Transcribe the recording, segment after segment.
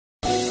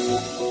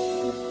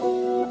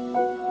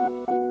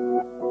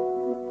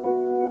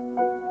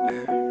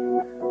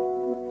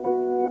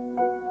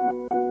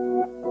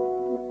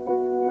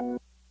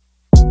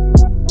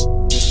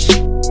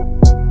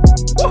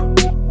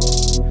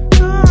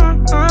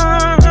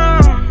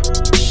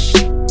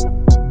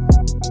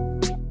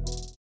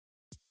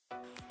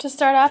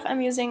start off,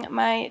 I'm using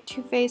my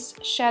Too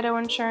Faced Shadow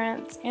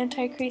Insurance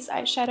Anti-Crease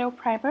Eyeshadow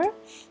Primer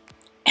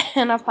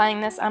and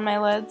applying this on my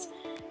lids.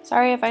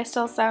 Sorry if I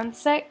still sound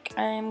sick,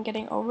 I'm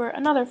getting over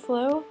another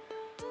flu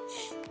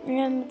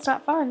and it's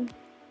not fun.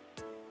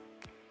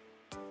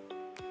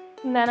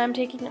 And then I'm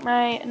taking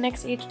my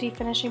NYX HD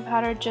Finishing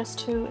Powder just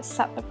to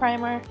set the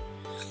primer,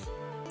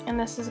 and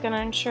this is going to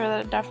ensure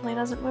that it definitely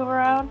doesn't move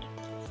around.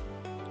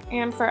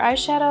 And for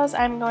eyeshadows,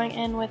 I'm going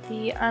in with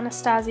the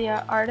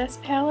Anastasia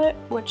Artist Palette,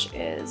 which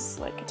is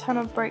like a ton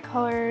of bright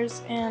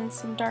colors and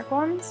some dark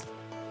ones.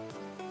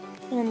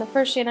 And the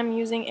first shade I'm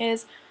using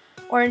is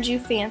Orange You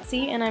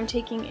Fancy, and I'm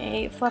taking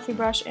a fluffy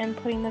brush and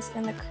putting this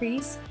in the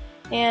crease.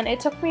 And it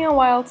took me a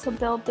while to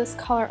build this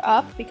color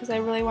up because I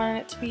really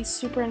wanted it to be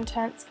super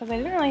intense, because I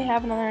didn't really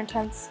have another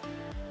intense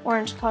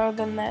orange color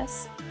than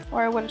this,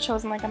 or I would have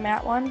chosen like a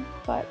matte one,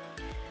 but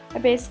I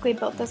basically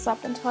built this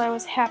up until I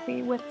was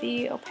happy with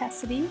the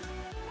opacity.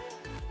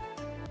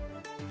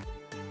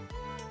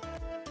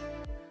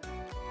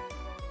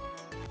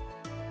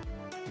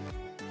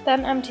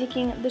 Then I'm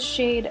taking the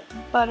shade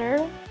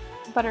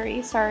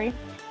Buttery,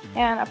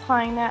 and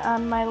applying that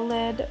on my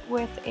lid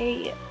with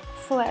a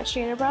flat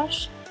shader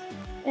brush.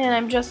 And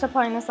I'm just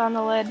applying this on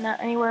the lid, not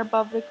anywhere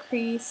above the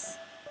crease,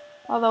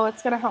 although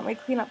it's going to help me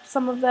clean up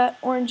some of that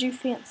Orange You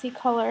Fancy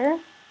color.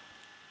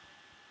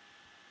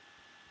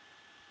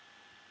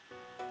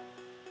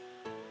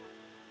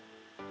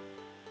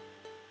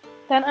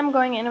 Then I'm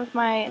going in with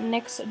my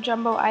NYX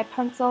Jumbo Eye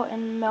Pencil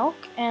in Milk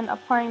and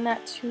applying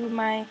that to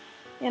my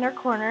inner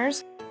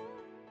corners.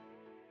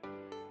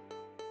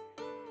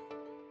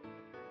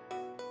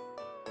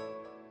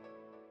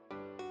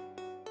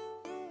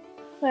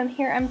 Then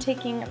here I'm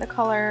taking the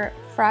color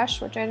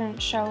Fresh, which I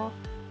didn't show,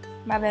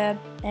 my bad,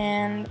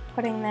 and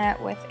putting that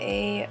with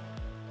a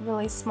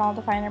really small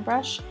definer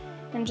brush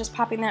and just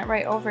popping that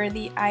right over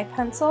the eye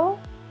pencil.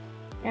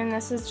 And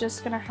this is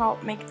just going to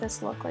help make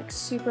this look like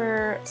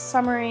super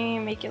summery,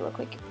 make it look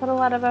like you put a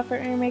lot of effort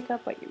in your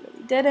makeup, but you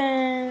really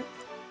didn't.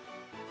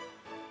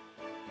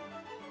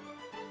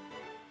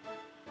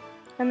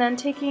 And then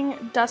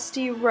taking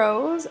Dusty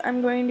Rose,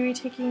 I'm going to be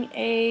taking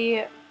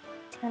a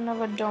kind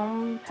of a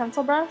dome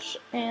pencil brush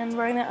and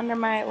running that under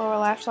my lower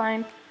lash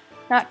line.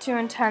 Not too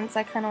intense,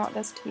 I kind of want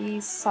this to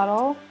be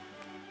subtle.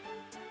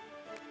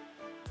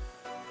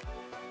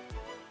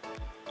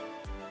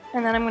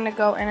 And then I'm going to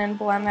go in and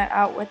blend that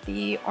out with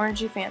the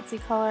Orangey Fancy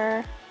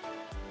color.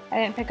 I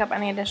didn't pick up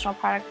any additional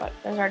product, but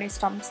there's already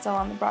some still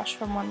on the brush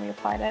from when we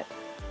applied it.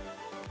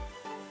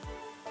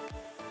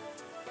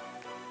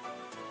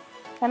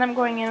 Then I'm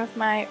going in with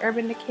my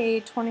Urban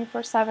Decay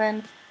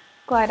 24/7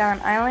 Glide On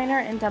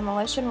Eyeliner in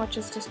Demolition, which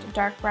is just a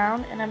dark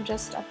brown, and I'm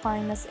just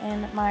applying this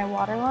in my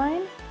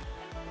waterline.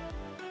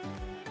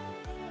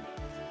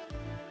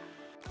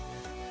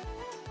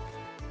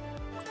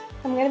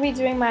 I'm going to be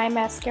doing my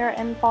mascara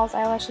and false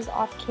eyelashes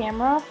off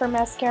camera. For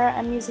mascara,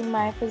 I'm using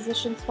my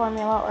Physicians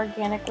Formula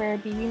Organic Rare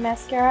BB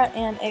Mascara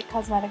and IT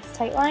Cosmetics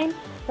Tightline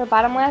for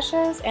bottom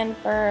lashes, and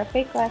for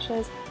fake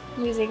lashes,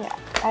 I'm using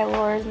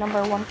Eyelure's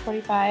number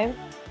 145,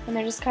 and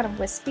they're just kind of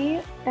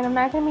wispy. And I'm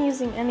not going to be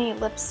using any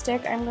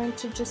lipstick, I'm going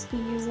to just be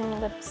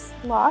using lip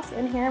gloss.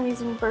 And here I'm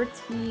using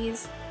Burt's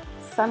Bees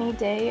Sunny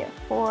Day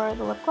for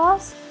the lip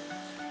gloss.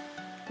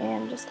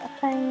 And just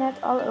applying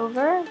that all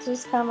over. It's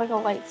just kind of like a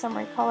light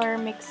summery color,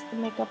 makes the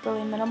makeup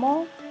really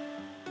minimal.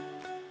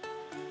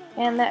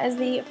 And that is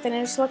the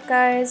finished look,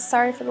 guys.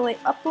 Sorry for the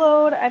late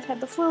upload. I've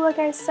had the flu like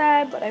I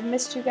said, but I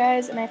missed you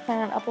guys and I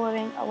plan on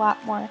uploading a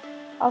lot more.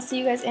 I'll see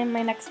you guys in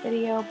my next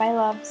video. Bye,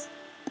 loves.